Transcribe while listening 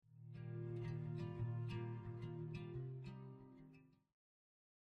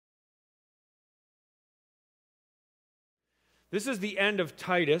This is the end of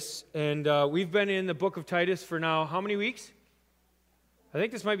Titus, and we've been in the book of Titus for now how many weeks? I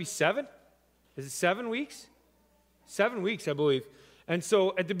think this might be 7. Is it 7 weeks? 7 weeks, I believe. And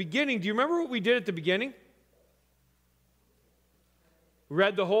so at the beginning, do you remember what we did at the beginning? We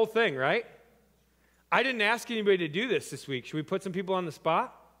read the whole thing, right? I didn't ask anybody to do this week. Should we put some people on the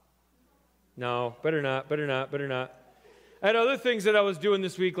spot? No, better not. I had other things that I was doing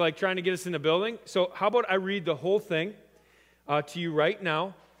this week, like trying to get us in the building. So how about I read the whole thing to you right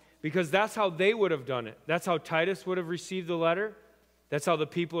now, because that's how they would have done it. That's how Titus would have received the letter. That's how the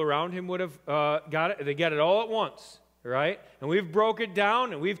people around him would have got it. They get it all at once, right? And we've broke it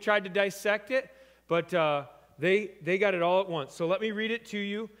down, and we've tried to dissect it, but they got it all at once. So let me read it to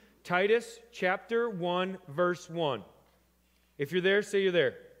you. Titus chapter 1, verse 1. If you're there, say you're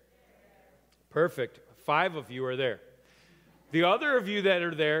there. Perfect. 5 of you are there. The other of you that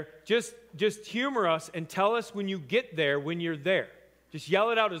are there, just humor us and tell us when you get there, when you're there. Just yell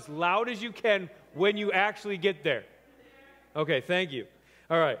it out as loud as you can when you actually get there. Okay, thank you.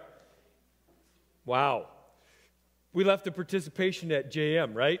 All right. Wow. We left the participation at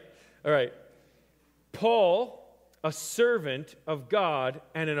JM, right? All right. Paul, a servant of God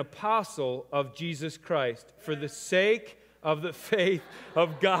and an apostle of Jesus Christ, for the sake of the faith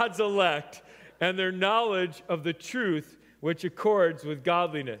of God's elect and their knowledge of the truth which accords with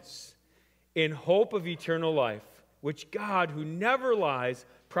godliness, in hope of eternal life, which God, who never lies,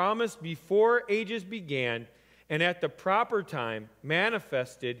 promised before ages began, and at the proper time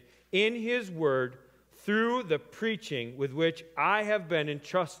manifested in his word through the preaching with which I have been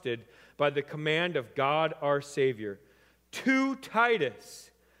entrusted by the command of God our Savior. To Titus,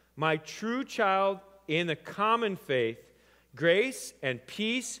 my true child in the common faith, grace and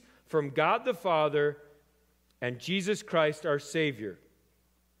peace from God the Father and Jesus Christ our Savior.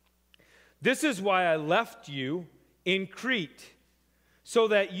 This is why I left you in Crete, so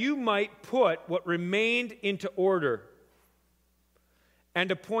that you might put what remained into order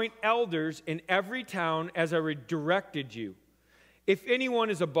and appoint elders in every town as I directed you. If anyone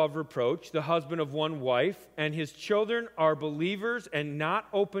is above reproach, the husband of one wife, and his children are believers and not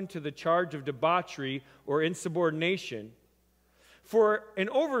open to the charge of debauchery or insubordination, for an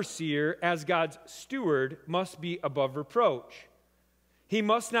overseer, as God's steward, must be above reproach. He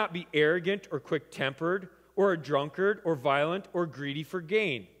must not be arrogant or quick-tempered or a drunkard or violent or greedy for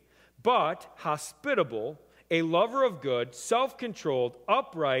gain, but hospitable, a lover of good, self-controlled,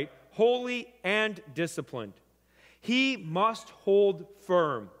 upright, holy, and disciplined. He must hold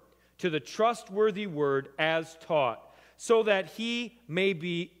firm to the trustworthy word as taught, so that he may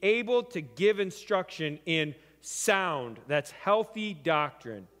be able to give instruction in sound, that's healthy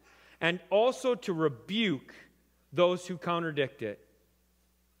doctrine, and also to rebuke those who contradict it.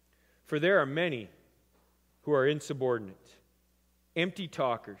 For there are many who are insubordinate, empty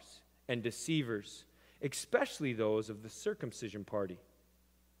talkers, and deceivers, especially those of the circumcision party.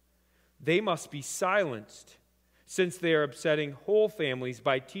 They must be silenced, since they are upsetting whole families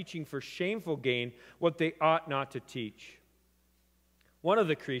by teaching for shameful gain what they ought not to teach. One of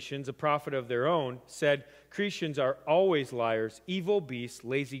the Cretians, a prophet of their own, said, Cretians are always liars, evil beasts,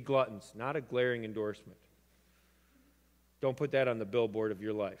 lazy gluttons. Not a glaring endorsement. Don't put that on the billboard of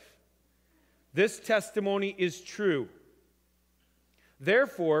your life. This testimony is true.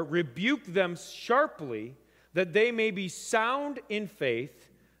 Therefore, rebuke them sharply, that they may be sound in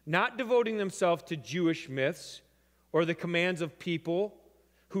faith, not devoting themselves to Jewish myths or the commands of people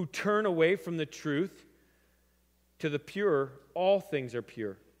who turn away from the truth. To the pure, all things are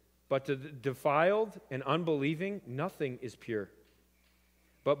pure. But to the defiled and unbelieving, nothing is pure.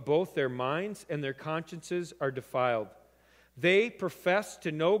 But both their minds and their consciences are defiled. They profess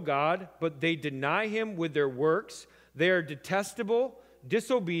to know God, but they deny him with their works. They are detestable,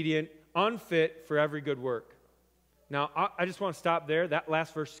 disobedient, unfit for every good work. Now, I just want to stop there. That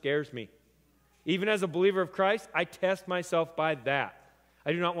last verse scares me. Even as a believer of Christ, I test myself by that.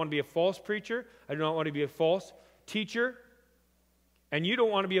 I do not want to be a false preacher. I do not want to be a false teacher. And you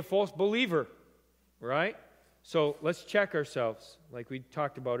don't want to be a false believer, right? So let's check ourselves, like we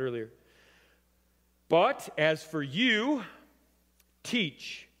talked about earlier. But as for you,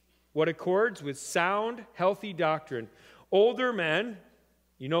 teach what accords with sound, healthy doctrine. Older men,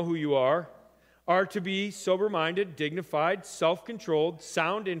 you know who you are to be sober-minded, dignified, self-controlled,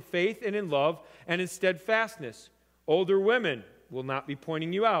 sound in faith and in love, and in steadfastness. Older women will not be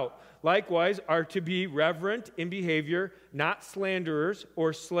pointing you out. Likewise, are to be reverent in behavior, not slanderers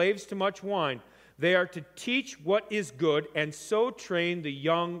or slaves to much wine. They are to teach what is good, and so train the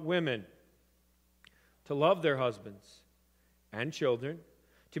young women to love their husbands and children,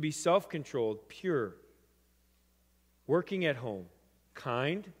 to be self-controlled, pure, working at home,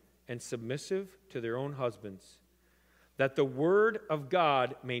 kind and submissive to their own husbands, that the word of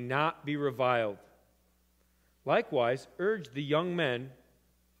God may not be reviled. Likewise, urge the young men,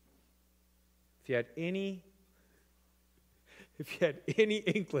 if you had any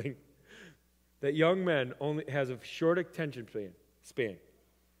inkling that young men only has a short attention span,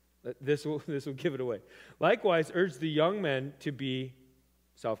 this will give it away. Likewise, urge the young men to be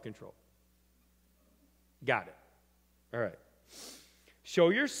self-controlled. Got it. All right. Show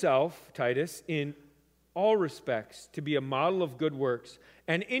yourself, Titus, in all respects to be a model of good works,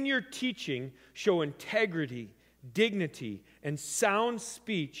 and in your teaching show integrity, dignity, and sound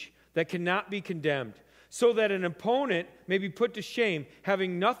speech that cannot be condemned, so that an opponent may be put to shame,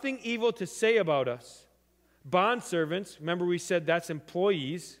 having nothing evil to say about us. Bondservants, remember we said that's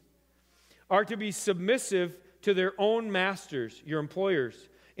employees, are to be submissive to their own masters, your employers,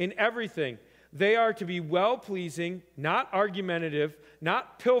 in everything. They are to be well-pleasing, not argumentative,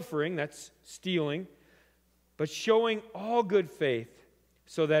 not pilfering, that's stealing, but showing all good faith,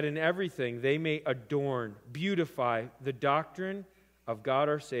 so that in everything they may adorn, beautify the doctrine of God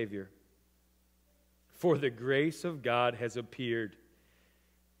our Savior. For the grace of God has appeared,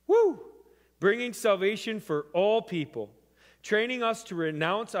 bringing salvation for all people, training us to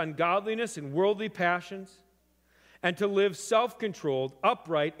renounce ungodliness and worldly passions, and to live self-controlled,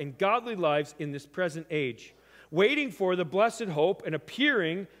 upright, and godly lives in this present age, waiting for the blessed hope and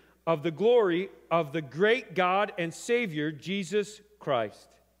appearing of the glory of the great God and Savior, Jesus Christ,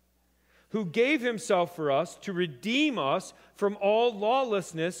 who gave himself for us to redeem us from all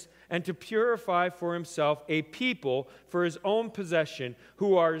lawlessness and to purify for himself a people for his own possession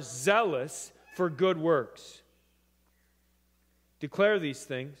who are zealous for good works. Declare these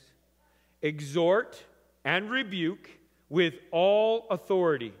things, exhort and rebuke with all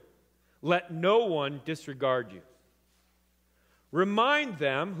authority. Let no one disregard you. Remind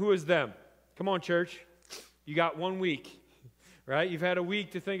them, who is them? Come on, church. You got 1 week, right? You've had a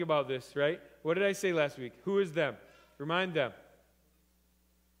week to think about this, right? What did I say last week? Who is them? Remind them.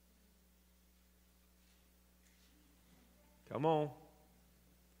 Come on.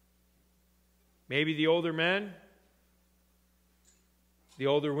 Maybe the older men, the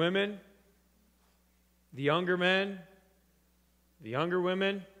older women, the younger men, the younger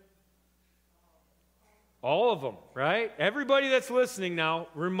women, all of them, right? Everybody that's listening now,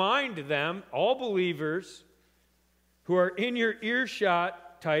 remind them, all believers who are in your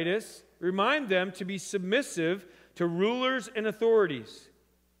earshot, Titus, remind them to be submissive to rulers and authorities,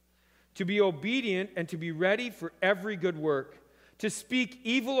 to be obedient and to be ready for every good work, to speak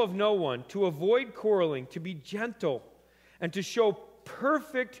evil of no one, to avoid quarreling, to be gentle, and to show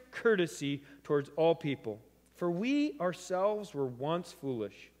perfect courtesy towards all people. For we ourselves were once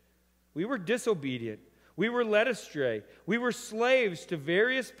foolish. We were disobedient. We were led astray. We were slaves to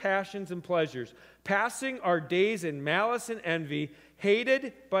various passions and pleasures, passing our days in malice and envy,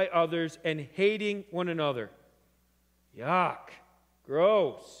 hated by others and hating one another. Yuck.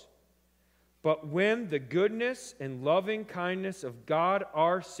 Gross. But when the goodness and loving kindness of God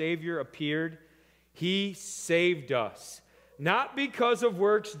our Savior appeared, he saved us. Not because of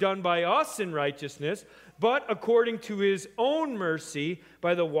works done by us in righteousness, but according to his own mercy,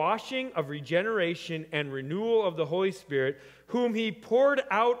 by the washing of regeneration and renewal of the Holy Spirit, whom he poured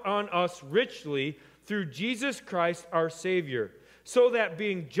out on us richly through Jesus Christ our Savior, so that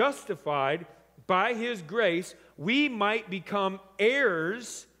being justified by his grace, we might become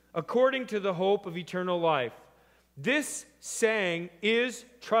heirs according to the hope of eternal life. This saying is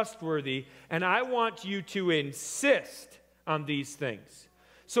trustworthy, and I want you to insist on these things,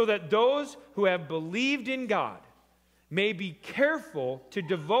 so that those who have believed in God may be careful to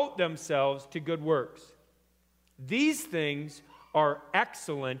devote themselves to good works. These things are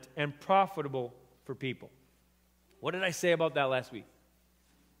excellent and profitable for people. What did I say about that last week?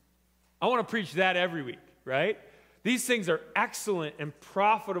 I want to preach that every week, right? These things are excellent and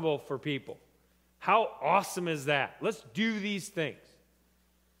profitable for people. How awesome is that? Let's do these things.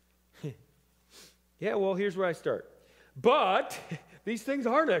 Yeah, well, here's where I start. But these things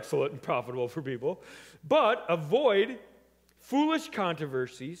aren't excellent and profitable for people. But avoid foolish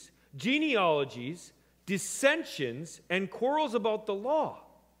controversies, genealogies, dissensions, and quarrels about the law,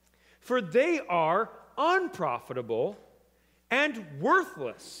 for they are unprofitable and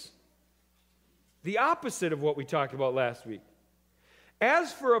worthless. The opposite of what we talked about last week.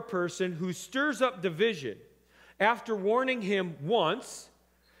 As for a person who stirs up division after warning him once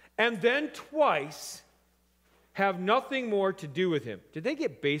and then twice, have nothing more to do with him. Did they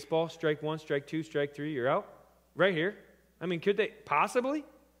get baseball, strike one, strike two, strike three, you're out? Right here. I mean, could they possibly?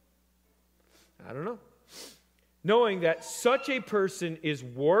 I don't know. knowing that such a person is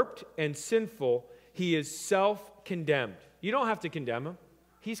warped and sinful, he is self-condemned. You don't have to condemn him.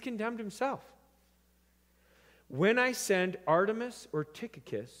 He's condemned himself. When I send Artemas or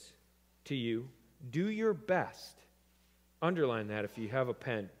Tychicus to you, do your best. Underline that if you have a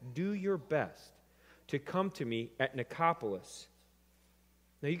pen. Do your best to come to me at Nicopolis.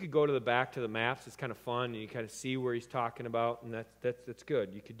 Now, you could go to the back to the maps. It's kind of fun, and you kind of see where he's talking about, and that's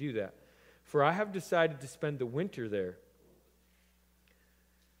good. You could do that. For I have decided to spend the winter there.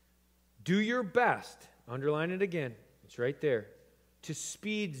 Do your best, underline it again, it's right there, to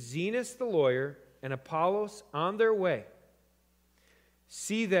speed Zenas the lawyer and Apollos on their way.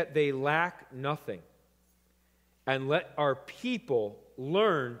 See that they lack nothing, and let our people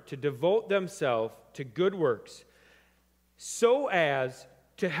learn to devote themselves to good works, so as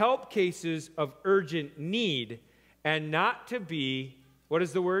to help cases of urgent need and not to be, what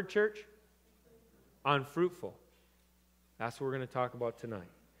is the word, church? Unfruitful. That's what we're going to talk about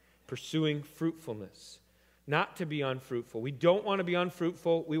tonight. Pursuing fruitfulness. Not to be unfruitful. We don't want to be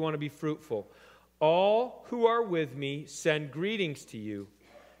unfruitful. We want to be fruitful. All who are with me send greetings to you.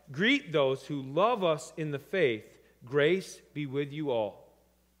 Greet those who love us in the faith. Grace be with you all.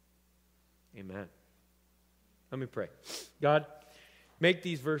 Amen. Let me pray. God, make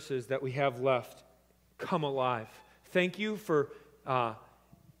these verses that we have left come alive. Thank you for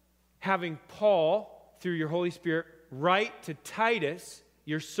having Paul, through your Holy Spirit, write to Titus,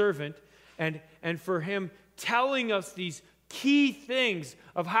 your servant, and for him telling us these key things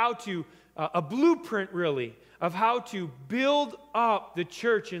of how to, a blueprint really, of how to build up the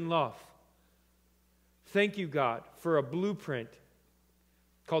church in love. Thank you, God, for a blueprint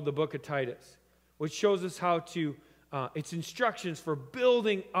called the book of Titus, which shows us how to, it's instructions for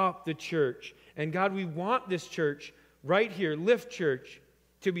building up the church. And God, we want this church right here, Lift Church,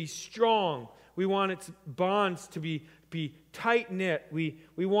 to be strong. We want its bonds to be tight-knit. We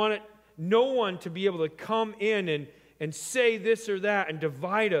want no one to be able to come in and say this or that and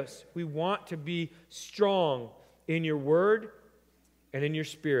divide us. We want to be strong in your word and in your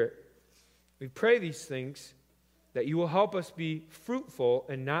spirit. We pray these things that you will help us be fruitful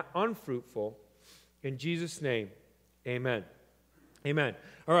and not unfruitful. In Jesus' name, amen. Amen.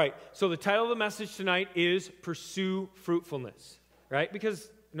 All right, so the title of the message tonight is Pursue Fruitfulness, right? Because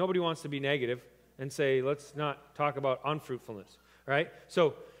nobody wants to be negative and say, let's not talk about unfruitfulness, right?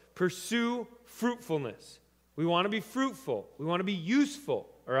 So pursue fruitfulness. We want to be fruitful. We want to be useful,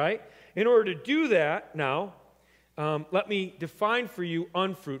 all right? In order to do that, now, let me define for you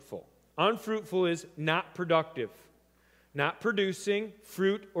unfruitful. Unfruitful is not productive, not producing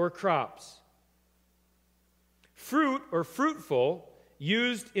fruit or crops. Fruit or fruitful,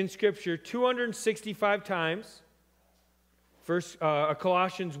 used in Scripture 265 times. First,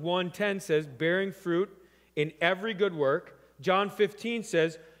 Colossians 1:10 says, bearing fruit in every good work. John 15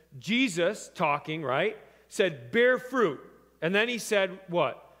 says, Jesus talking, right, said, bear fruit. And then he said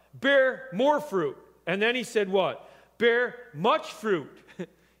what? Bear more fruit. And then he said what? Bear much fruit.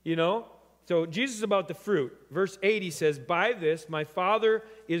 You know? So Jesus is about the fruit. Verse 8, he says, by this my Father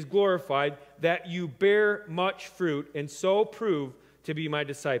is glorified, that you bear much fruit, and so prove to be my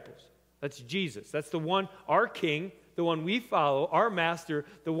disciples. That's Jesus. That's the one, our King, the one we follow, our Master,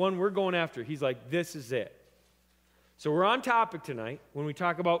 the one we're going after. He's like, this is it. So we're on topic tonight. When we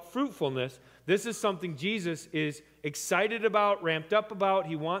talk about fruitfulness, this is something Jesus is excited about, ramped up about.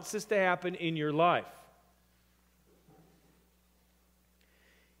 He wants this to happen in your life.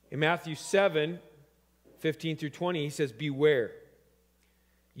 In Matthew 7:15 through 20, he says, beware.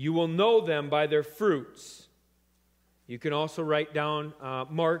 You will know them by their fruits. You can also write down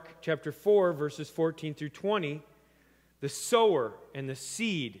Mark chapter 4, verses 14 through 20, the sower and the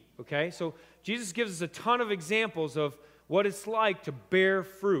seed, okay? So Jesus gives us a ton of examples of what it's like to bear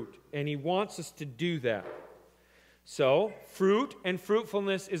fruit, and he wants us to do that. So, fruit and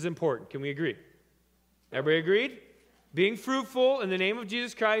fruitfulness is important. Can we agree? Everybody agreed? Being fruitful in the name of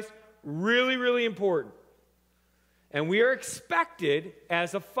Jesus Christ, really, really important. And we are expected,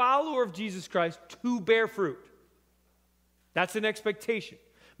 as a follower of Jesus Christ, to bear fruit. That's an expectation.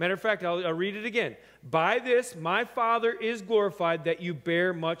 Matter of fact, I'll read it again. By this, my Father is glorified, that you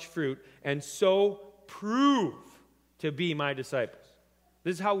bear much fruit, and so prove to be my disciples.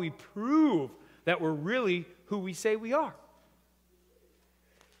 This is how we prove that we're really who we say we are.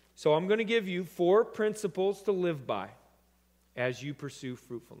 So I'm going to give you 4 principles to live by as you pursue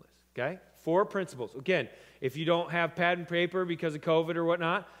fruitfulness, okay? 4 principles. Again, if you don't have pad and paper because of COVID or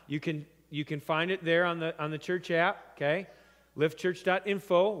whatnot, you can find it there on the church app, okay?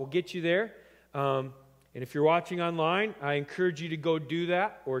 liftchurch.info will get you there. And if you're watching online, I encourage you to go do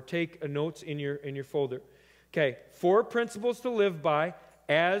that or take notes in your folder. Okay, 4 principles to live by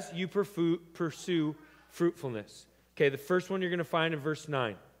as you pursue fruitfulness. Okay, the first one you're going to find in verse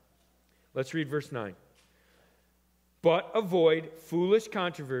 9. Let's read verse 9. But avoid foolish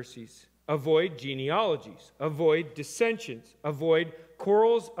controversies, avoid genealogies, avoid dissensions, avoid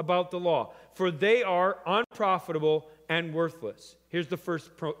quarrels about the law, for they are unprofitable and worthless. Here's the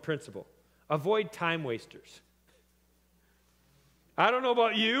first principle. Avoid time wasters. I don't know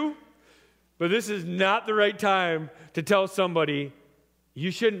about you, but this is not the right time to tell somebody you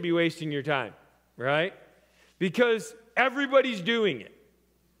shouldn't be wasting your time, right? Because everybody's doing it.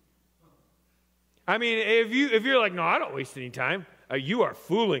 I mean, if you're like, no, I don't waste any time, you are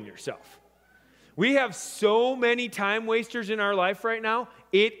fooling yourself. We have so many time wasters in our life right now,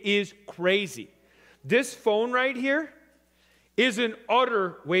 it is crazy. This phone right here is an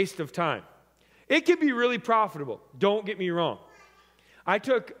utter waste of time. It can be really profitable, don't get me wrong. I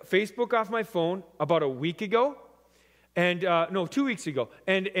took Facebook off my phone about a week ago, and 2 weeks ago,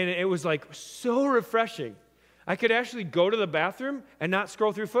 and it was like so refreshing. I could actually go to the bathroom and not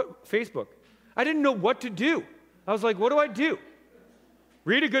scroll through Facebook. I didn't know what to do. I was like, what do I do?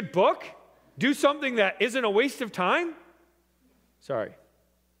 Read a good book? Do something that isn't a waste of time? Sorry.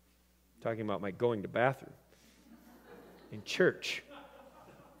 Talking about my going to bathroom in church.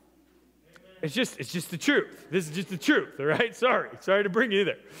 It's just the truth. This is just the truth, all right? Sorry to bring you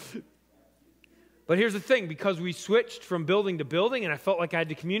there. But here's the thing, because we switched from building to building and I felt like I had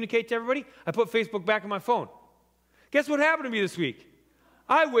to communicate to everybody, I put Facebook back on my phone. Guess what happened to me this week?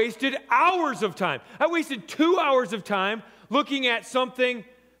 I wasted hours of time. I wasted 2 hours of time looking at something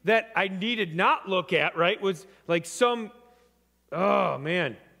that I needed not look at, right? Was like oh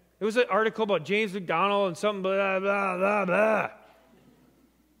man. It was an article about James McDonald and something blah, blah, blah, blah.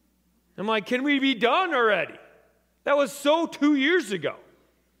 I'm like, can we be done already? That was so 2 years ago.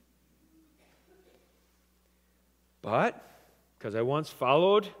 But because I once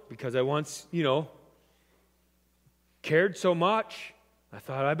followed, because I once, cared so much, I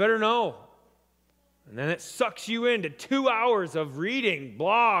thought I better know. And then it sucks you into 2 hours of reading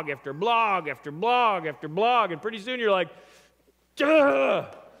blog after blog after blog after blog, and pretty soon you're like, duh!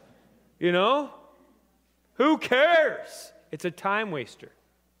 Who cares? It's a time waster.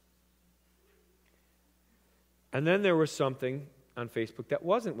 And then there was something on Facebook that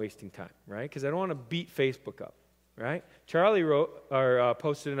wasn't wasting time, right? Because I don't want to beat Facebook up, right? Charlie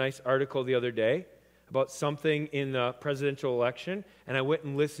posted a nice article the other day about something in the presidential election, and I went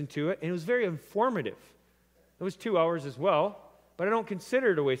and listened to it, and it was very informative. It was 2 hours as well, but I don't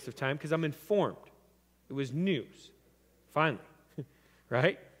consider it a waste of time because I'm informed. It was news. Finally,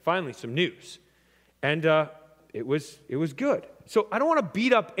 right? Finally, some news. And it was good. So I don't want to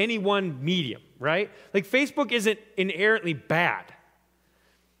beat up any one medium, right? Like Facebook isn't inherently bad.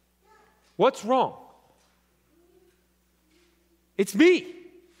 What's wrong? It's me.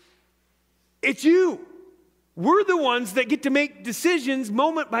 It's you. We're the ones that get to make decisions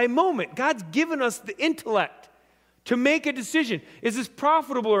moment by moment. God's given us the intellect to make a decision. Is this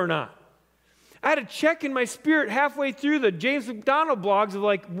profitable or not? I had a check in my spirit halfway through the James McDonald blogs of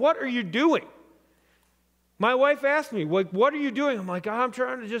like, what are you doing? My wife asked me, like, what are you doing? I'm like, I'm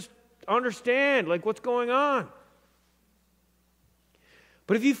trying to just understand, like, what's going on.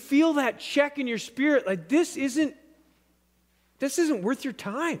 But if you feel that check in your spirit, like, this isn't worth your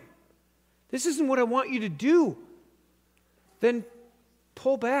time. This isn't what I want you to do. Then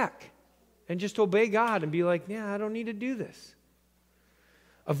pull back and just obey God and be like, yeah, I don't need to do this.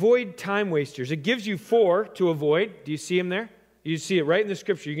 Avoid time wasters. It gives you 4 to avoid. Do you see them there? You see it right in the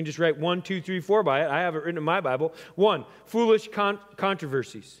scripture. You can just write 1, 2, 3, 4 by it. I have it written in my Bible. 1, foolish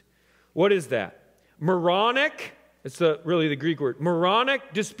controversies. What is that? Moronic, it's really the Greek word,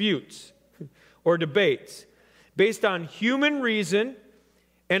 moronic disputes or debates based on human reason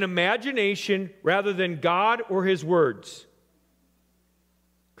and imagination rather than God or His words.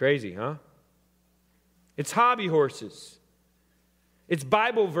 Crazy, huh? It's hobby horses. It's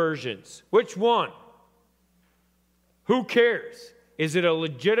Bible versions. Which one? Who cares? Is it a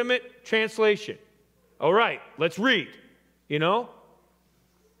legitimate translation? All right, let's read.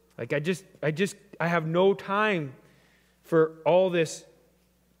 Like I have no time for all this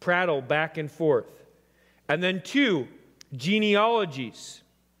prattle back and forth. And then 2, genealogies.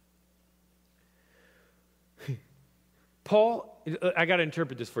 Paul, I got to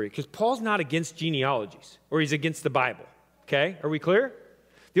interpret this for you, because Paul's not against genealogies, or he's against the Bible. Okay, are we clear?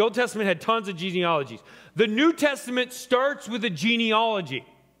 The Old Testament had tons of genealogies. The New Testament starts with a genealogy.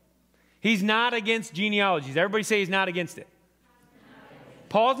 He's not against genealogies. Everybody say he's not against it.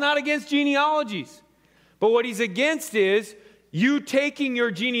 Paul's not against genealogies. But what he's against is you taking your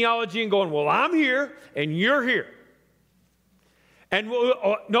genealogy and going, well, I'm here and you're here. And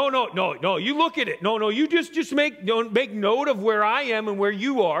no, you look at it. No, you just make note of where I am and where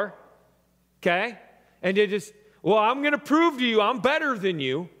you are, okay? And you just, well, I'm going to prove to you I'm better than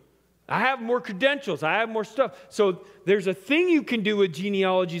you. I have more credentials. I have more stuff. So there's a thing you can do with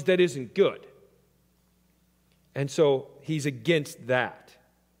genealogies that isn't good. And so he's against that,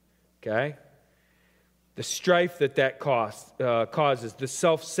 okay? The strife that causes, the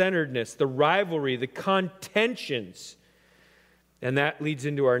self-centeredness, the rivalry, the contentions. And that leads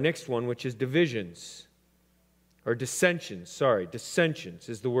into our next one, which is divisions. Or dissensions, sorry. Dissensions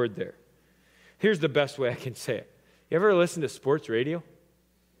is the word there. Here's the best way I can say it. You ever listen to sports radio?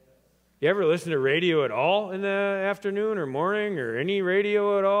 You ever listen to radio at all in the afternoon or morning or any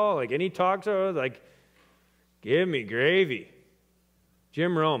radio at all? Like any talk show? Like, give me gravy.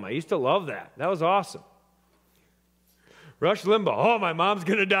 Jim Rome. I used to love that. That was awesome. Rush Limbaugh. Oh, my mom's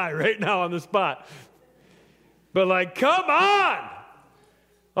going to die right now on the spot. But like, come on.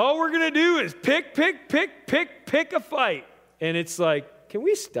 All we're going to do is pick a fight. And it's like, can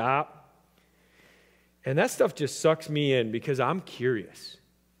we stop? And that stuff just sucks me in because I'm curious.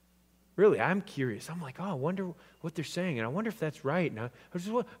 Really, I'm curious. I'm like, oh, I wonder what they're saying. And I wonder if that's right. And I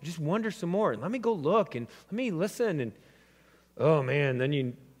just wonder some more. And let me go look and let me listen. And oh, man, then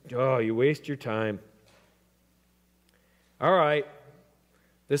you waste your time. All right.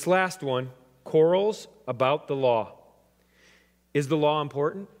 This last one, quarrels about the law. Is the law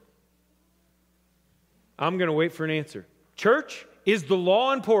important? I'm going to wait for an answer. Church, is the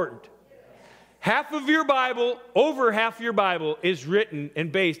law important? Half of your Bible, over half your Bible is written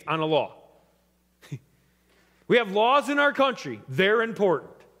and based on a law. We have laws in our country. They're important,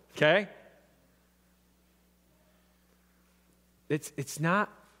 okay? It's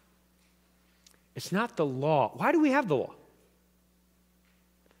not the law. Why do we have the law?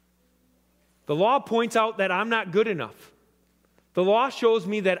 The law points out that I'm not good enough. The law shows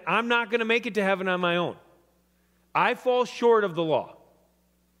me that I'm not going to make it to heaven on my own. I fall short of the law.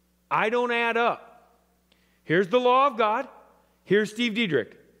 I don't add up. Here's the law of God. Here's Steve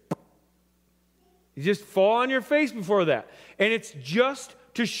Diedrich. You just fall on your face before that. And it's just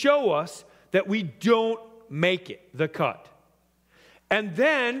to show us that we don't make it, the cut. And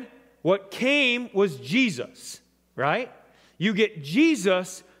then what came was Jesus, right? You get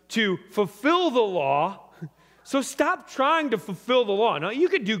Jesus to fulfill the law. So stop trying to fulfill the law. Now, you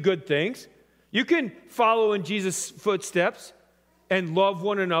can do good things. You can follow in Jesus' footsteps and love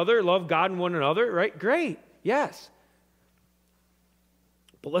one another, love God and one another, right? Great, yes.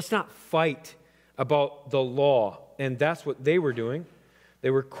 But let's not fight about the law. And that's what they were doing. They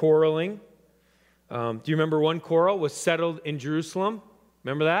were quarreling. Do you remember one quarrel was settled in Jerusalem?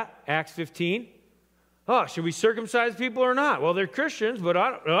 Remember that? Acts 15. Oh, should we circumcise people or not? Well, they're Christians, but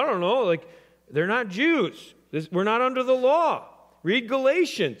I don't know. Like, they're not Jews. We're not under the law. Read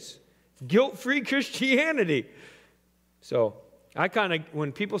Galatians. Guilt-free Christianity. So I kind of,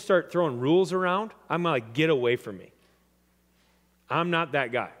 when people start throwing rules around, I'm like, get away from me. I'm not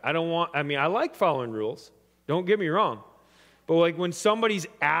that guy. I like following rules. Don't get me wrong. But like when somebody's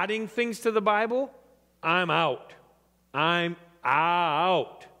adding things to the Bible, I'm out. I'm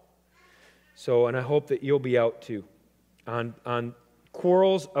out. So, and I hope that you'll be out too on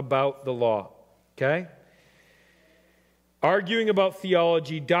quarrels about the law. Okay? Arguing about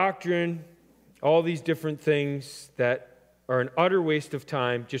theology, doctrine, all these different things that are an utter waste of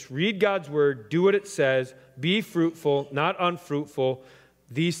time. Just read God's word, do what it says, be fruitful, not unfruitful.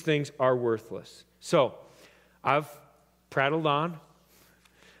 These things are worthless. So, I've prattled on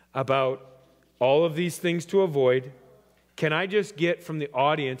about all of these things to avoid. Can I just get from the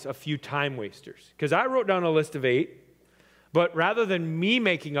audience a few time wasters? Because I wrote down a list of 8. But rather than me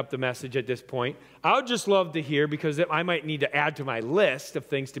making up the message at this point, I would just love to hear, because I might need to add to my list of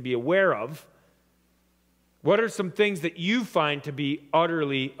things to be aware of, what are some things that you find to be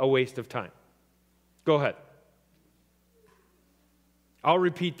utterly a waste of time? Go ahead. I'll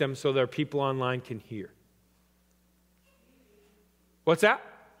repeat them so that people online can hear. What's that?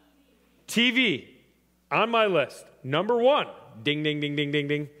 TV. On my list. Number 1. Ding, ding, ding, ding, ding,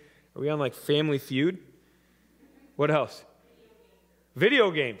 ding. Are we on like Family Feud? What else?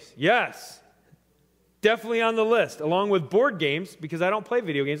 Video games. Yes. Definitely on the list, along with board games, because I don't play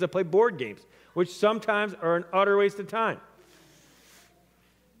video games, I play board games, which sometimes are an utter waste of time.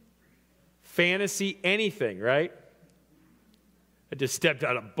 Fantasy anything, right? I just stepped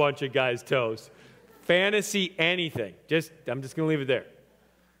on a bunch of guys' toes. Fantasy anything. I'm just going to leave it there.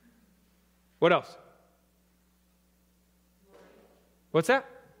 What else? What's that?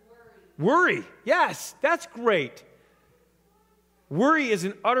 Worry. Yes, that's great. Worry is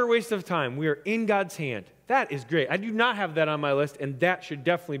an utter waste of time. We are in God's hand. That is great. I do not have that on my list, and that should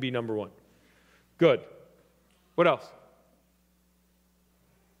definitely be number one. Good. What else?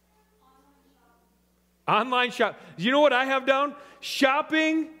 Online shop. You know what I have down?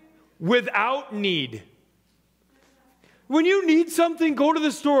 Shopping without need. When you need something, go to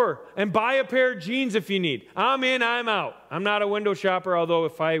the store and buy a pair of jeans if you need. I'm in, I'm out. I'm not a window shopper,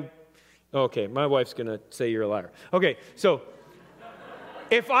 although okay, my wife's going to say you're a liar. Okay, so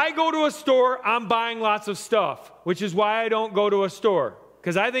if I go to a store, I'm buying lots of stuff, which is why I don't go to a store,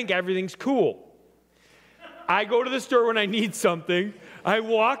 because I think everything's cool. I go to the store when I need something. I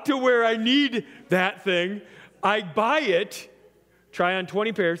walk to where I need that thing. I buy it, try on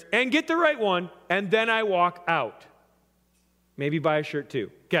 20 pairs, and get the right one, and then I walk out. Maybe buy a shirt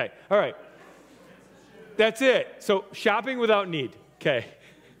too. Okay, all right. That's it. So shopping without need. Okay.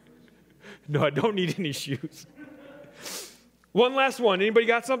 No, I don't need any shoes. One last one. Anybody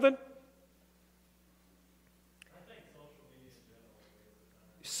got something? I think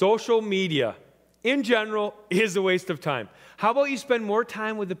social media in general is a waste of time. How about you spend more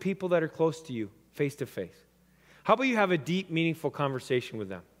time with the people that are close to you, face to face? How about you have a deep, meaningful conversation with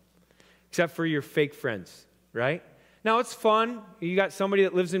them? Except for your fake friends, right? Now, it's fun. You got somebody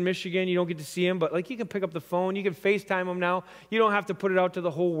that lives in Michigan. You don't get to see him, but you can pick up the phone. You can FaceTime them now. You don't have to put it out to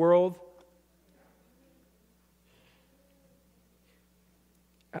the whole world.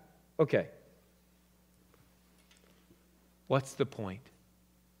 Okay. What's the point?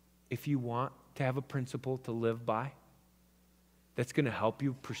 If you want to have a principle to live by that's going to help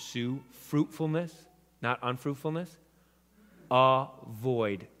you pursue fruitfulness, not unfruitfulness,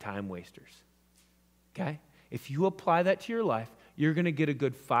 avoid time wasters. Okay? If you apply that to your life, you're going to get a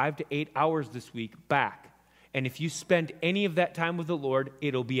good 5 to 8 hours this week back. And if you spend any of that time with the Lord,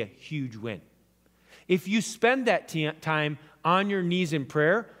 it'll be a huge win. If you spend that time on your knees in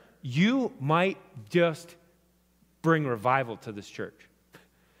prayer, you might just bring revival to this church.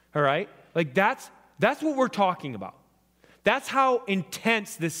 All right? That's what we're talking about. That's how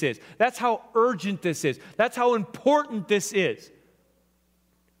intense this is. That's how urgent this is. That's how important this is.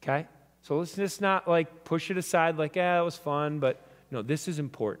 Okay? So let's just not push it aside that was fun, but no, this is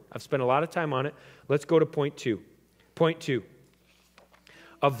important. I've spent a lot of time on it. Let's go to point 2. Point 2.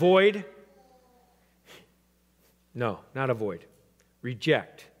 Avoid. No, not avoid.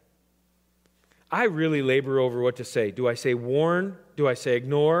 Reject. I really labor over what to say. Do I say warn? Do I say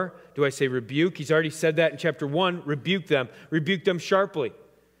ignore? Do I say rebuke? He's already said that in chapter 1. Rebuke them. Rebuke them sharply.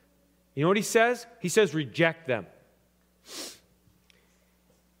 You know what he says? He says reject them.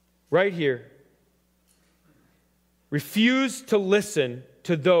 Right here. Refuse to listen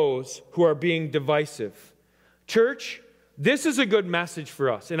to those who are being divisive. Church, this is a good message for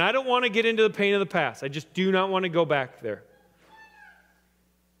us. And I don't want to get into the pain of the past. I just do not want to go back there.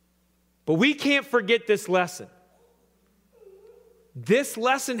 But we can't forget this lesson. This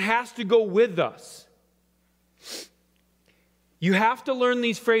lesson has to go with us. You have to learn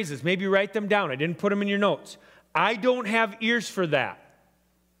these phrases. Maybe write them down. I didn't put them in your notes. I don't have ears for that.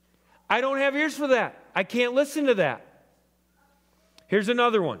 I don't have ears for that. I can't listen to that. Here's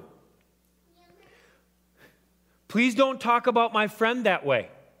another one. Please don't talk about my friend that way,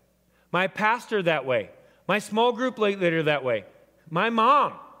 my pastor that way, my small group leader that way, my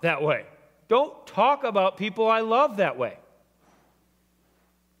mom that way. Don't talk about people I love that way.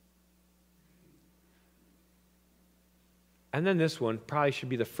 And then this one probably should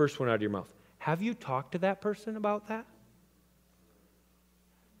be the first one out of your mouth. Have you talked to that person about that?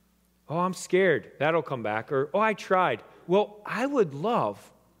 Oh, I'm scared. That'll come back. Or, oh, I tried. Well, I would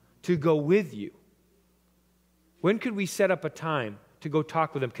love to go with you. When could we set up a time to go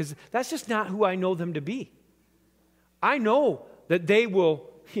talk with them? Because that's just not who I know them to be. I know that they will,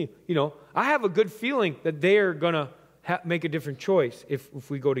 I have a good feeling that they are going to make a different choice if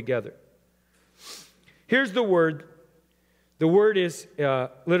we go together. Here's the word. The word is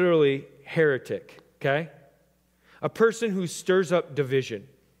literally heretic, okay? A person who stirs up division.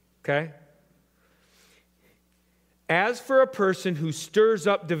 Okay? As for a person who stirs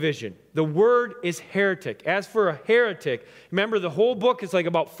up division, the word is heretic. As for a heretic, remember the whole book is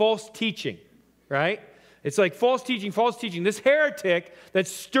about false teaching, right? It's like false teaching, false teaching. This heretic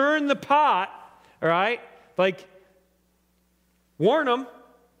that's stirring the pot, all right? Warn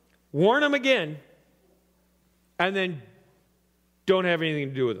them again, and then don't have anything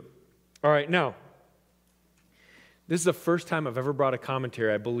to do with them. All right, now, this is the first time I've ever brought a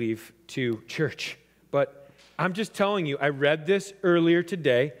commentary, I believe, to church. But I'm just telling you, I read this earlier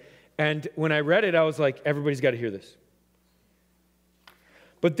today, and when I read it, I was like, everybody's got to hear this.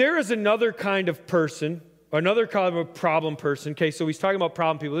 But there is another kind of person Another kind of problem person. Okay, so he's talking about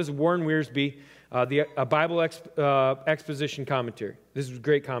problem people. This is Warren Wiersbe, a Bible exposition commentary. This is a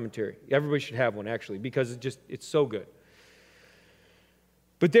great commentary. Everybody should have one, actually, because it's so good.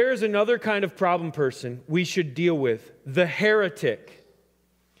 But there is another kind of problem person we should deal with, the heretic.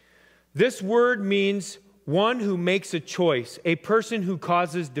 This word means one who makes a choice, a person who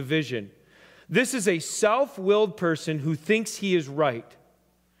causes division. This is a self-willed person who thinks he is right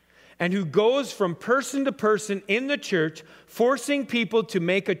and who goes from person to person in the church, forcing people to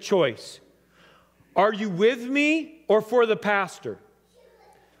make a choice. Are you with me or for the pastor?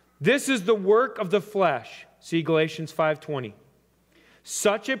 This is the work of the flesh. See Galatians 5:20.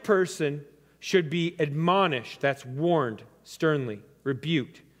 Such a person should be admonished, that's warned sternly,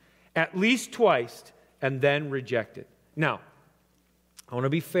 rebuked, at least twice, and then rejected. Now, I want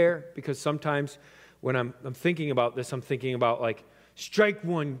to be fair, because sometimes when I'm thinking about this, I'm thinking about like, strike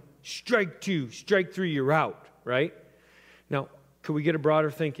one, strike two, strike three, you're out, right? Now, could we get a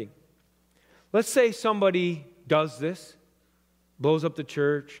broader thinking? Let's say somebody does this, blows up the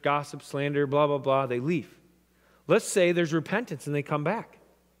church, gossip, slander, blah, blah, blah, they leave. Let's say there's repentance and they come back.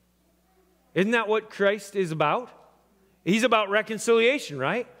 Isn't that what Christ is about? He's about reconciliation,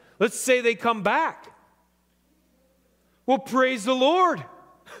 right? Let's say they come back. Well, praise the Lord.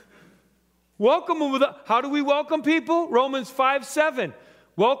 Welcome them with how do we welcome people? Romans 5:7.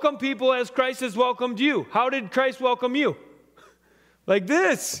 Welcome people as Christ has welcomed you. How did Christ welcome you? Like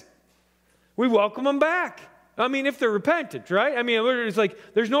this. We welcome them back. I mean, if they're repentant, right? I mean, it's like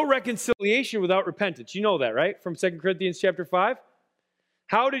there's no reconciliation without repentance. You know that, right? From 2 Corinthians chapter 5.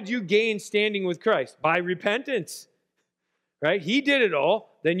 How did you gain standing with Christ? By repentance, right? He did it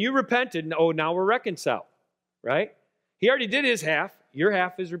all. Then you repented. Oh, now we're reconciled, right? He already did his half. Your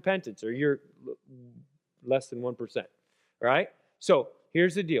half is repentance, or you're less than 1%, right? So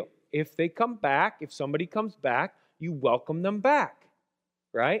here's the deal. If they come back, if somebody comes back, you welcome them back,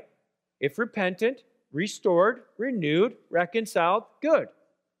 right? If repentant, restored, renewed, reconciled, good.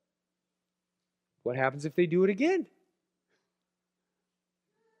 What happens if they do it again?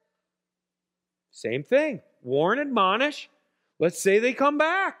 Same thing. Warn, admonish. Let's say they come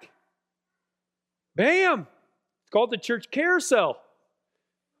back. Bam! It's called the church carousel.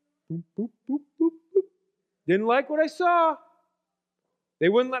 Boop, boop, boop, boop, boop. Didn't like what I saw. They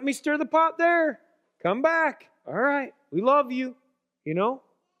wouldn't let me stir the pot there. Come back. All right. We love you. You know?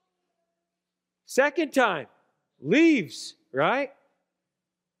 Second time. Leaves. Right?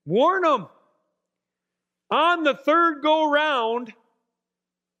 Warn them. On the third go round,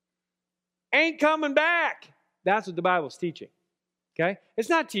 ain't coming back. That's what the Bible's teaching. Okay? It's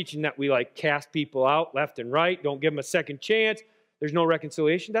not teaching that we like cast people out left and right, don't give them a second chance, there's no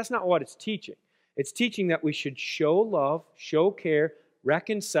reconciliation. That's not what it's teaching. It's teaching that we should show love, show care,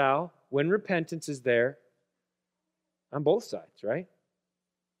 reconcile when repentance is there on both sides, right?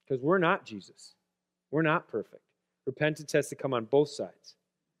 Because we're not Jesus. We're not perfect. Repentance has to come on both sides.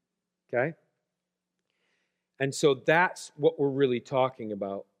 Okay? And so that's what we're really talking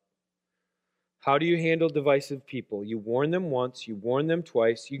about. How do you handle divisive people? You warn them once, you warn them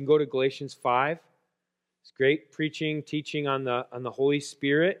twice. You can go to Galatians 5. It's great preaching, teaching on the Holy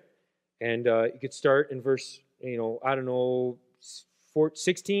Spirit. And you could start in verse,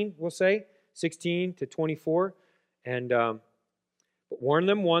 16, we'll say, 16 to 24. And but warn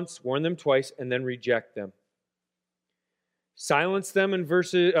them once, warn them twice, and then reject them. Silence them in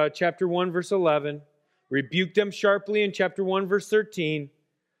chapter 1, verse 11. Rebuke them sharply in chapter 1, verse 13.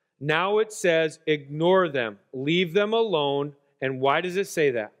 Now it says, ignore them, leave them alone. And why does it say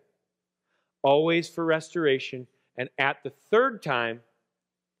that? Always for restoration. And at the third time,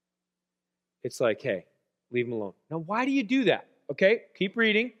 it's like, hey, leave them alone. Now, why do you do that? Okay, keep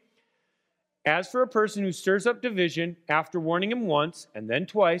reading. As for a person who stirs up division, after warning him once and then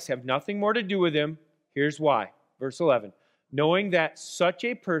twice, have nothing more to do with him, here's why. Verse 11. Knowing that such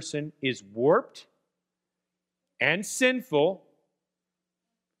a person is warped and sinful,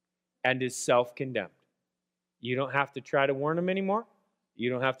 and is self-condemned. You don't have to try to warn them anymore.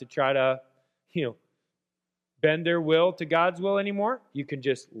 You don't have to try to, bend their will to God's will anymore. You can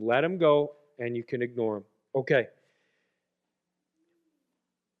just let them go and you can ignore them. Okay.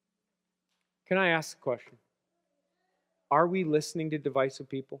 Can I ask a question? Are we listening to divisive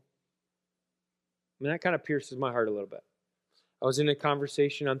people? I mean, that kind of pierces my heart a little bit. I was in a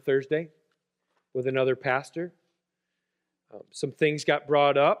conversation on Thursday with another pastor. Some things got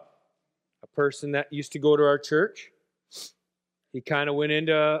brought up. A person that used to go to our church, he kind of went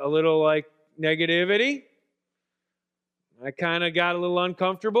into a little like negativity. I kind of got a little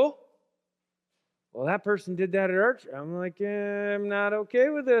uncomfortable. Well, that person did that at our church. I'm like, I'm not okay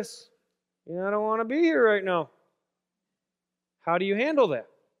with this. I don't want to be here right now. How do you handle that?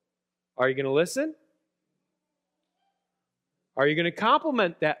 Are you going to listen? Are you going to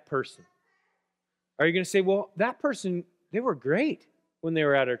compliment that person? Are you going to say, well, that person, they were great when they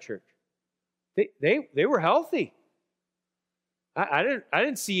were at our church. They were healthy. I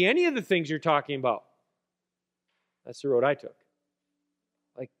didn't see any of the things you're talking about. That's the road I took.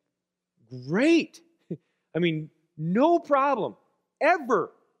 Like, great. I mean, no problem.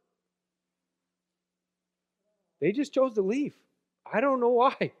 Ever. They just chose to leave. I don't know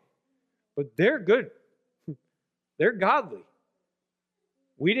why. But they're good. They're godly.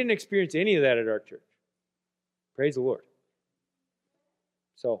 We didn't experience any of that at our church. Praise the Lord.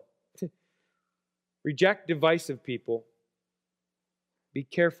 So, reject divisive people. Be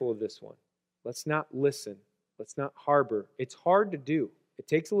careful of this one. Let's not listen. Let's not harbor. It's hard to do. It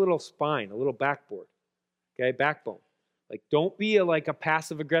takes a little spine, a little backboard. Okay, backbone. Like, don't be like a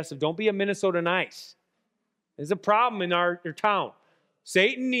passive aggressive. Don't be a Minnesota nice. There's a problem in our town.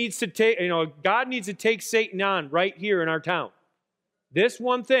 Satan needs to take, God needs to take Satan on right here in our town. This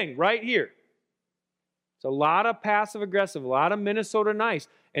one thing right here. It's a lot of passive aggressive, a lot of Minnesota nice.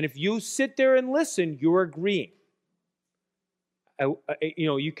 And if you sit there and listen, you're agreeing.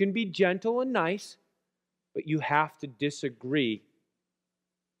 You can be gentle and nice, but you have to disagree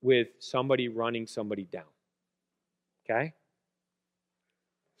with somebody running somebody down. Okay?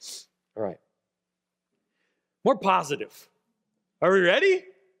 All right. More positive. Are we ready?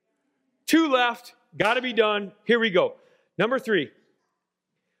 2 left. Got to be done. Here we go. Number 3.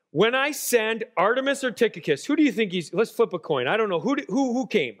 When I send Artemas or Tychicus, who do you think he's... Let's flip a coin. I don't know. Who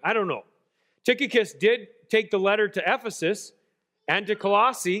came? I don't know. Tychicus did take the letter to Ephesus and to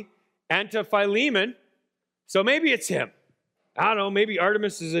Colossae and to Philemon. So maybe it's him. I don't know. Maybe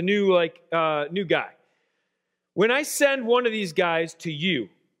Artemas is a new guy. When I send one of these guys to you,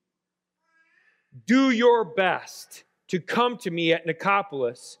 do your best to come to me at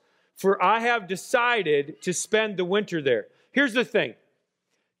Nicopolis, for I have decided to spend the winter there. Here's the thing.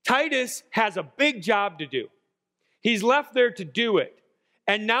 Titus has a big job to do. He's left there to do it.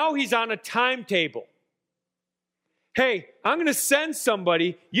 And now he's on a timetable. Hey, I'm going to send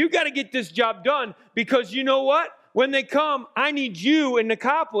somebody. You got to get this job done because you know what? When they come, I need you in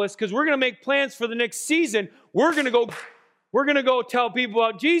Nicopolis because we're going to make plans for the next season. We're going to go tell people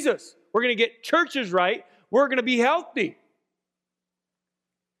about Jesus. We're going to get churches right. We're going to be healthy.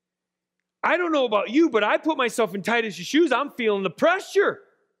 I don't know about you, but I put myself in Titus' shoes. I'm feeling the pressure.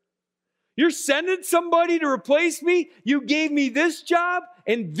 You're sending somebody to replace me? You gave me this job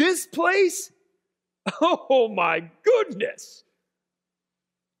and this place? Oh my goodness.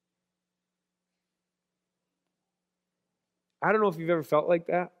 I don't know if you've ever felt like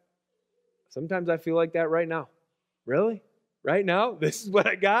that. Sometimes I feel like that right now. Really? Right now? This is what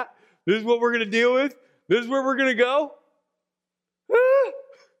I got? This is what we're going to deal with? This is where we're going to go?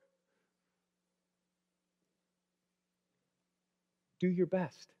 Do your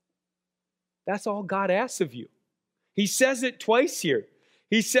best. That's all God asks of you. He says it twice here.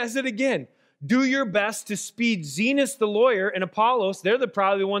 He says it again. Do your best to speed Zenas the lawyer and Apollos, they're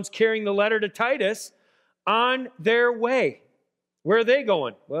probably the ones carrying the letter to Titus, on their way. Where are they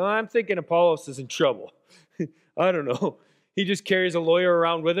going? Well, I'm thinking Apollos is in trouble. I don't know. He just carries a lawyer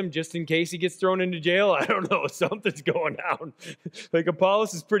around with him just in case he gets thrown into jail. I don't know. Something's going on. Like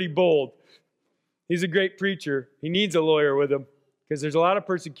Apollos is pretty bold. He's a great preacher. He needs a lawyer with him because there's a lot of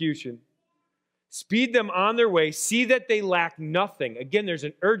persecution. Speed them on their way. See that they lack nothing. Again, there's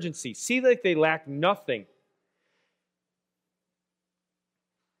an urgency. See that they lack nothing.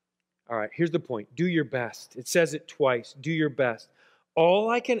 All right, here's the point. Do your best. It says it twice. Do your best. All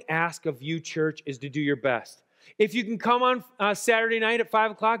I can ask of you, church, is to do your best. If you can come on Saturday night at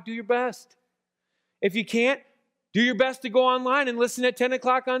 5 o'clock, do your best. If you can't, do your best to go online and listen at 10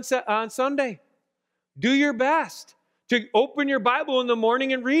 o'clock on Sunday. Do your best to open your Bible in the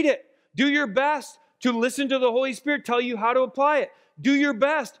morning and read it. Do your best to listen to the Holy Spirit tell you how to apply it. Do your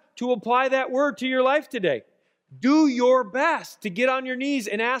best to apply that word to your life today. Do your best to get on your knees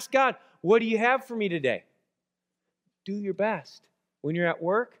and ask God, what do you have for me today? Do your best. When you're at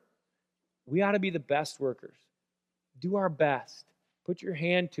work, we ought to be the best workers. Do our best. Put your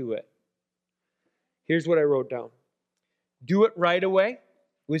hand to it. Here's what I wrote down. Do it right away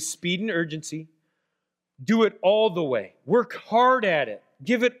with speed and urgency. Do it all the way. Work hard at it.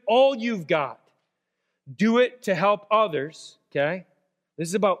 Give it all you've got. Do it to help others, okay? This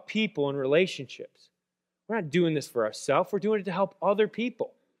is about people and relationships. We're not doing this for ourselves. We're doing it to help other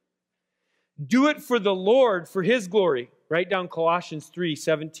people. Do it for the Lord, for His glory. Write down Colossians 3,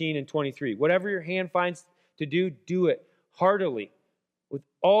 17 and 23. Whatever your hand finds to do, do it heartily with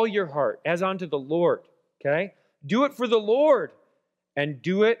all your heart, as unto the Lord, okay? Do it for the Lord, and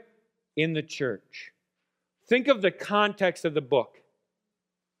do it in the church. Think of the context of the book.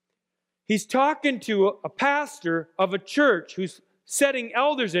 He's talking to a pastor of a church who's setting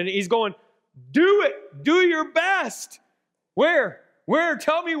elders in it. He's going, do it. Do your best. Where? Where?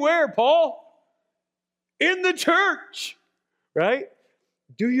 Tell me where, Paul. In the church, right?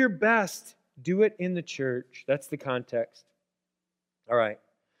 Do your best. Do it in the church. That's the context. All right.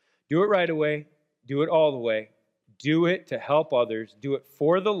 Do it right away. Do it all the way. Do it to help others. Do it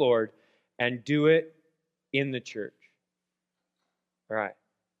for the Lord. And do it in the church. All right.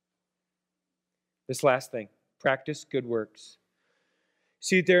 This last thing. Practice good works.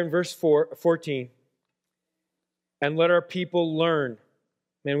 See it there in verse 14. And let our people learn.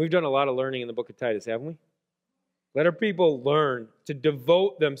 Man, we've done a lot of learning in the book of Titus, haven't we? Let our people learn to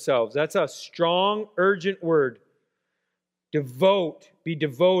devote themselves. That's a strong, urgent word. Devote. Be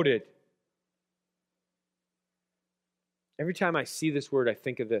devoted. Every time I see this word, I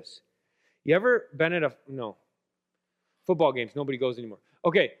think of this. You ever been at football games, nobody goes anymore.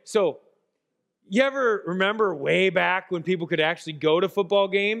 Okay, so you ever remember way back when people could actually go to football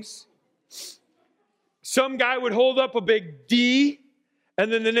games? Some guy would hold up a big D,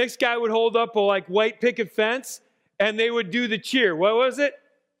 and then the next guy would hold up a white picket fence, and they would do the cheer. What was it?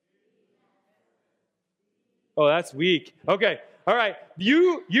 Oh, that's weak. Okay, all right.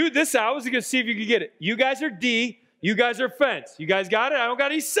 I was going to see if you could get it. You guys are D, you guys are fence. You guys got it? I don't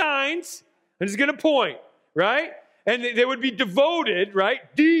got any signs. I'm just going to point, right? And they would be devoted, right?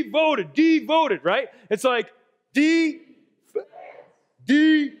 Devoted, right? It's like defense.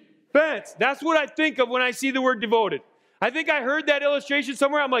 That's what I think of when I see the word devoted. I think I heard that illustration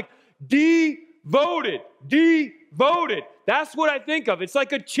somewhere. I'm like, devoted. That's what I think of. It's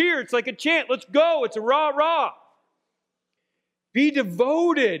like a cheer. It's like a chant. Let's go. It's a rah. Be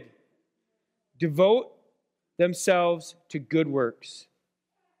devoted. Devote themselves to good works,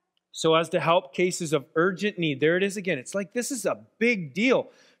 so as to help cases of urgent need. There it is again. It's like this is a big deal.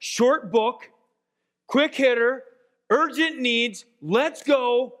 Short book, quick hitter, urgent needs. Let's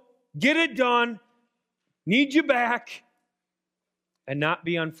go, get it done, need you back, and not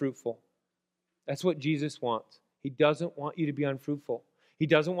be unfruitful. That's what Jesus wants. He doesn't want you to be unfruitful. He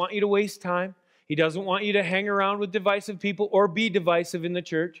doesn't want you to waste time. He doesn't want you to hang around with divisive people or be divisive in the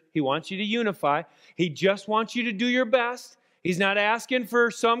church. He wants you to unify. He just wants you to do your best. He's not asking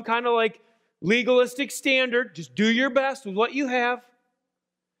for some kind of legalistic standard. Just do your best with what you have.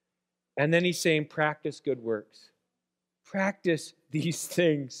 And then he's saying, practice good works. Practice these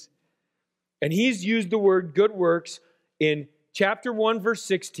things. And he's used the word good works in chapter 1, verse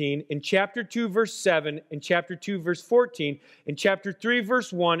 16, in chapter 2, verse 7, in chapter 2, verse 14, in chapter 3,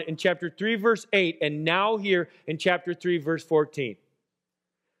 verse 1, in chapter 3, verse 8, and now here in chapter 3, verse 14.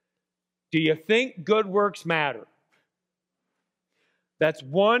 Do you think good works matter? That's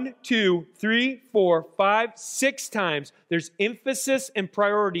 1, 2, 3, 4, 5, 6 times. There's emphasis and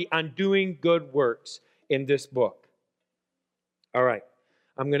priority on doing good works in this book. All right.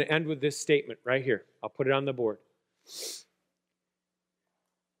 I'm going to end with this statement right here. I'll put it on the board.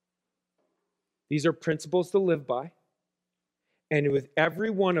 These are principles to live by. And with every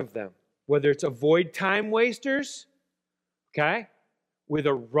one of them, whether it's avoid time wasters, okay, with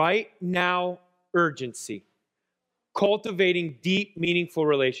a right now urgency, cultivating deep, meaningful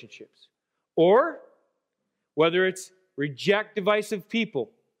relationships, or whether it's reject divisive people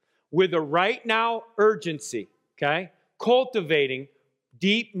with a right now urgency, okay, cultivating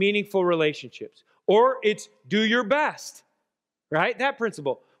deep, meaningful relationships, or it's do your best, right? That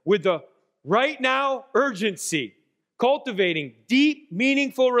principle with the right now urgency, cultivating deep,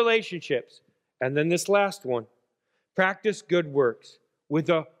 meaningful relationships. And then this last one, practice good works with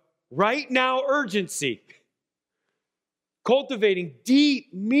a right now urgency, cultivating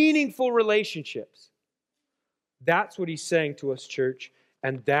deep, meaningful relationships. That's what he's saying to us, church.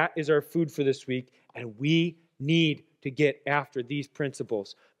 And that is our food for this week. And we need to get after these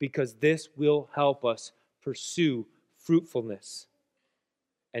principles because this will help us pursue fruitfulness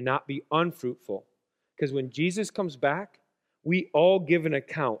and not be unfruitful. Because when Jesus comes back, we all give an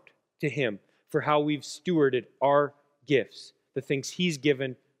account to him for how we've stewarded our gifts, the things he's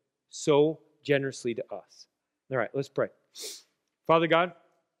given so generously to us. All right, let's pray. Father God,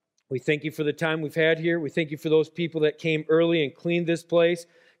 we thank you for the time we've had here. We thank you for those people that came early and cleaned this place,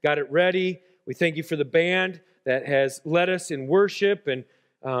 got it ready. We thank you for the band that has led us in worship. And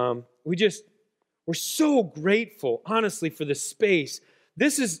we're so grateful, honestly, for the space.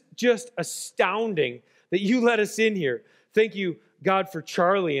 This is just astounding that you let us in here. Thank you, God, for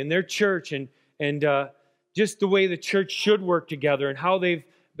Charlie and their church and just the way the church should work together and how they've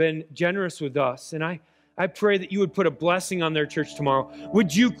been generous with us. And I pray that you would put a blessing on their church tomorrow.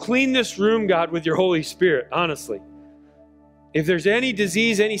 Would you clean this room, God, with your Holy Spirit, honestly? If there's any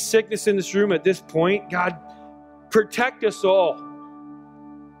disease, any sickness in this room at this point, God, protect us all.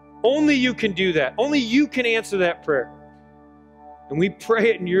 Only you can do that. Only you can answer that prayer. And we pray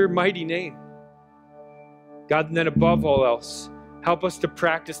it in your mighty name. God, and then above all else, help us to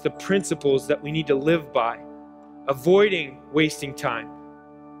practice the principles that we need to live by, avoiding wasting time,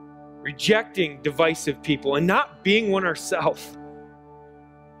 rejecting divisive people, and not being one ourselves,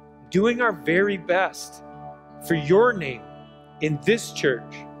 doing our very best for your name in this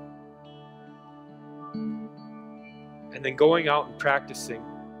church, and then going out and practicing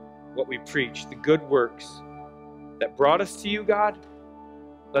what we preach, the good works that brought us to you, God.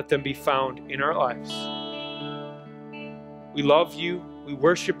 Let them be found in our lives. We love you. We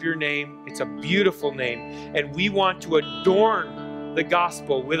worship your name. It's a beautiful name. And we want to adorn the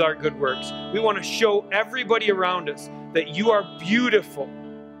gospel with our good works. We want to show everybody around us that you are beautiful.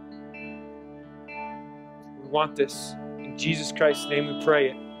 We want this. In Jesus Christ's name we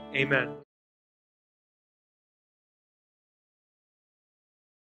pray it. Amen.